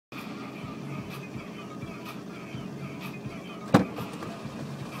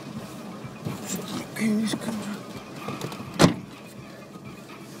Oh,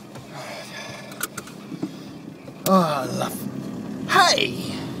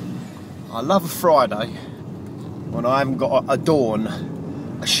 hey! I love a Friday when I haven't got to adorn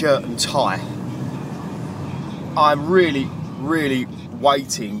a shirt and tie. I'm really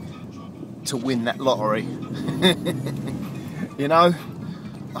waiting to win that lottery. You know?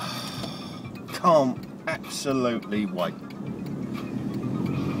 Can't absolutely wait.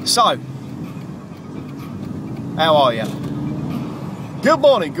 So, how are you? Good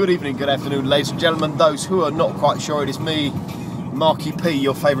morning, good evening, good afternoon, ladies and gentlemen. Those who are not quite sure, it is me, Marky P,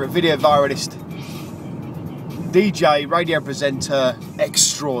 your favourite video viralist, DJ, radio presenter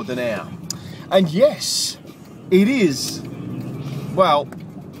extraordinaire. And yes, it is, well,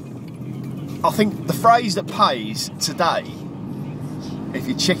 I think the phrase that pays today, if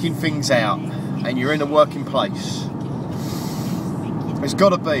you're checking things out and you're in a working place, has got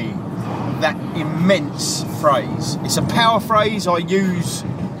to be that immense phrase. It's a power phrase I use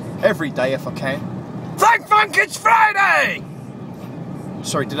every day if I can. Thank funk it's Friday!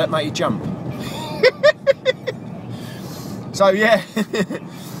 Sorry, did that make you jump? So yeah,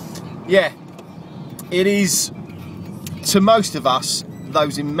 yeah, it is to most of us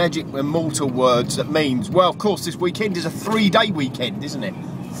those in magic immortal words that means, well, of course, this weekend is a 3-day weekend, isn't it?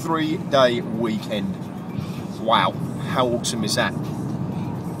 3-day weekend. Wow, how awesome is that?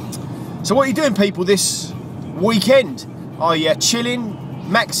 So what are you doing, people, this weekend? Are you chilling,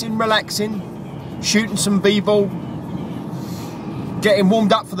 maxing, relaxing, shooting some b-ball, getting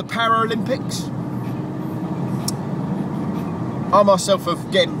warmed up for the Paralympics? I myself are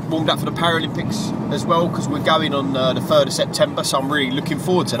getting warmed up for the Paralympics as well, because we're going on the 3rd of September, so I'm really looking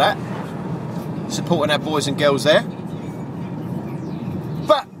forward to that. Supporting our boys and girls there.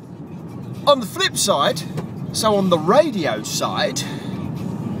 But on the flip side, so on the radio side,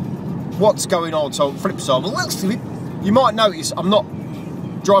 what's going on? So on the flip side, you might notice I'm not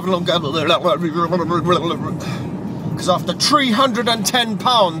driving along going, because after 310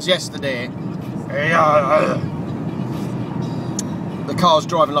 pounds yesterday, the car's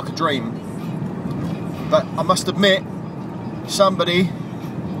driving like a dream. But I must admit, somebody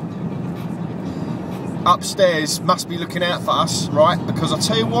upstairs must be looking out for us, right? Because I'll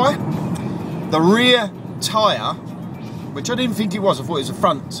tell you why. The rear tyre, which I didn't think it was, I thought it was the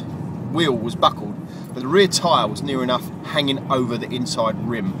front wheel was buckled, but the rear tyre was near enough hanging over the inside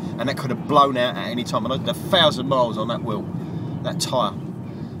rim, and that could have blown out at any time, and I did 1,000 miles on that wheel, that tyre.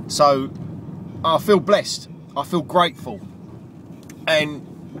 So I feel blessed, I feel grateful, and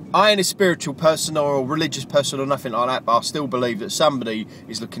I ain't a spiritual person or a religious person or nothing like that, but I still believe that somebody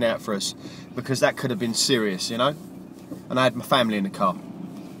is looking out for us, because that could have been serious, you know, and I had my family in the car.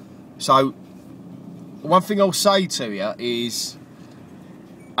 So one thing I'll say to you is,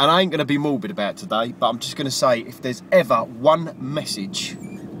 and I ain't going to be morbid about it today, but I'm just going to say, if there's ever one message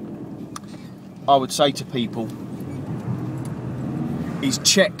I would say to people, is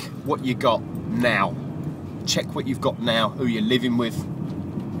check what you got now. Check what you've got now, who you're living with,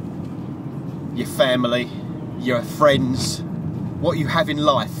 your family, your friends, what you have in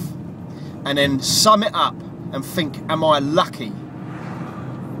life, and then sum it up and think, am I lucky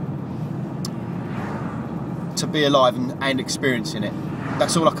to be alive and experiencing it?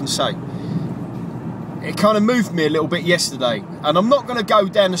 That's all I can say. It kind of moved me a little bit yesterday, and I'm not going to go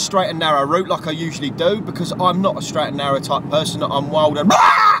down the straight and narrow route like I usually do, because I'm not a straight and narrow type person. I'm wild and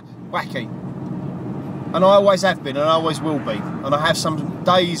wacky, and I always have been and I always will be, and I have some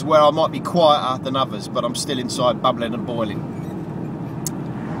days where I might be quieter than others, but I'm still inside bubbling and boiling.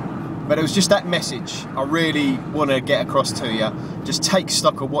 But it was just that message I really want to get across to you. Just take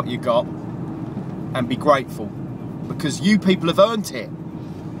stock of what you got and be grateful, because you people have earned it.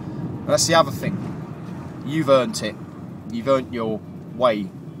 And that's the other thing. You've earned it. You've earned your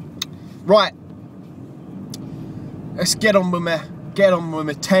way. Right. Let's get on with my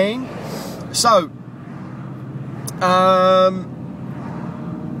thing. So,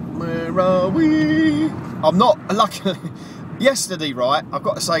 where are we? I'm not luckily. Yesterday, right? I've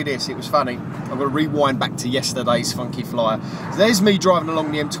got to say this. It was funny. I've got to rewind back to yesterday's funky flyer. So there's me driving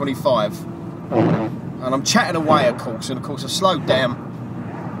along the M25. And I'm chatting away, of course, and of course I slowed down.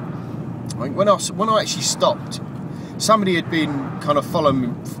 I mean, when I actually stopped, somebody had been kind of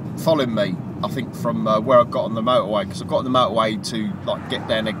following me, I think, from where I got on the motorway, because I got on the motorway to like get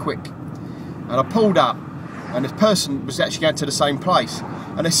down there quick. And I pulled up, and this person was actually going to the same place,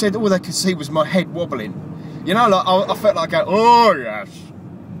 and they said all they could see was my head wobbling. You know, like I felt like going, oh yes,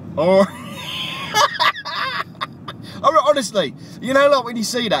 oh. Honestly, you know, like when you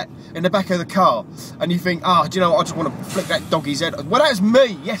see that in the back of the car and you think, oh, do you know what, I just want to flick that doggie's head. Well, that was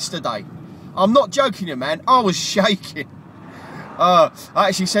me yesterday. I'm not joking you, man. I was shaking. I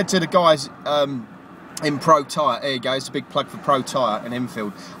actually said to the guys in Pro Tyre, there you go, it's a big plug for Pro Tyre in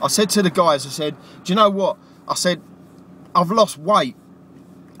Enfield. I said to the guys, I said, do you know what? I said, I've lost weight.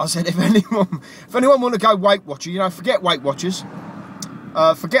 I said, if anyone want to go Weight Watcher, you know, forget Weight Watchers.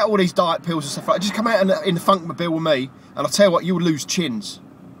 Forget all these diet pills and stuff like that. Just come out in the Funkmobile with me, and I'll tell you what, you'll lose chins.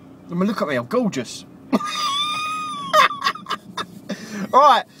 I mean, look at me, I'm gorgeous.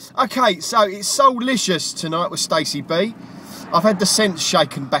 Right, okay, so it's Soulicious tonight with Stacey B. I've had the sense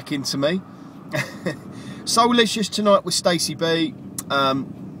shaken back into me. Soulicious tonight with Stacey B, and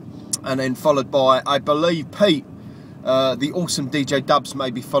then followed by, I believe, Pete, the awesome DJ Dubs,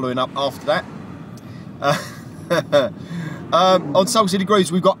 may be following up after that. On Soul City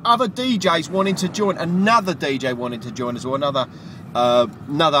Grooves, we've got other DJs wanting to join, another DJ wanting to join as well, another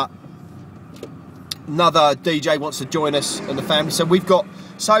DJ wants to join us and the family. So we've got,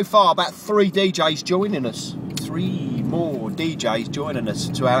 so far, about 3 DJs joining us. 3 more DJs joining us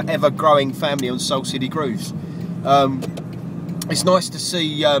to our ever-growing family on Soul City Grooves. It's nice to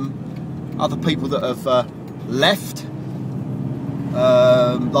see other people that have left,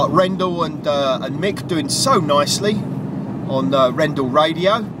 like Rendell and Mick doing so nicely on Rendell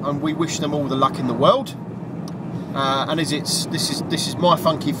Radio, and we wish them all the luck in the world. And as this is my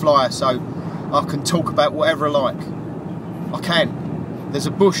funky flyer, so I can talk about whatever I like. I can. There's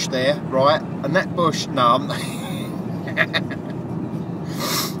a bush there, right? And that bush, no.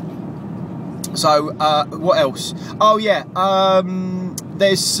 So what else? Oh yeah,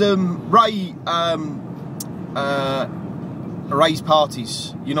 there's some Ray's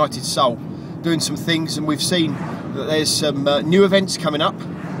parties, United Soul, doing some things, and we've seen that there's some new events coming up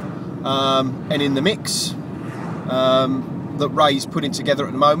and in the mix that Ray's putting together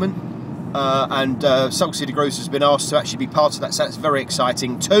at the moment, and Soul City Grooves has been asked to actually be part of that, so that's very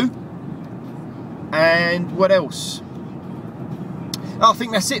exciting too. And what else? I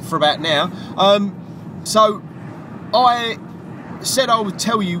think that's it for about now. So I said I would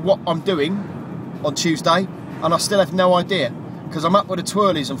tell you what I'm doing on Tuesday, and I still have no idea, because I'm up with the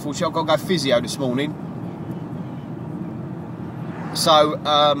twirlies, unfortunately. I've got to go physio this morning. So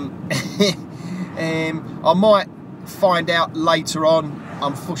I might find out later on.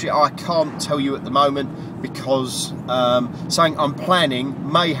 Unfortunately, I can't tell you at the moment, because something I'm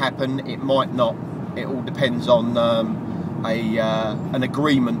planning may happen, it might not. It all depends on an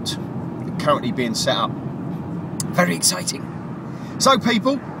agreement currently being set up. Very exciting. So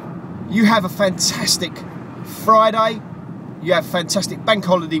people, you have a fantastic Friday. You have a fantastic bank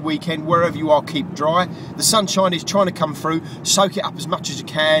holiday weekend. Wherever you are, keep dry. The sunshine is trying to come through. Soak it up as much as you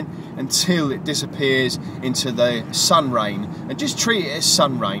can until it disappears into the sun rain. And just treat it as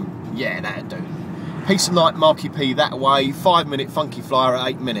sun rain. Yeah, that'll do. Peace and light, Marky P, that way. 5-minute funky flyer at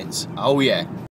 8 minutes. Oh yeah.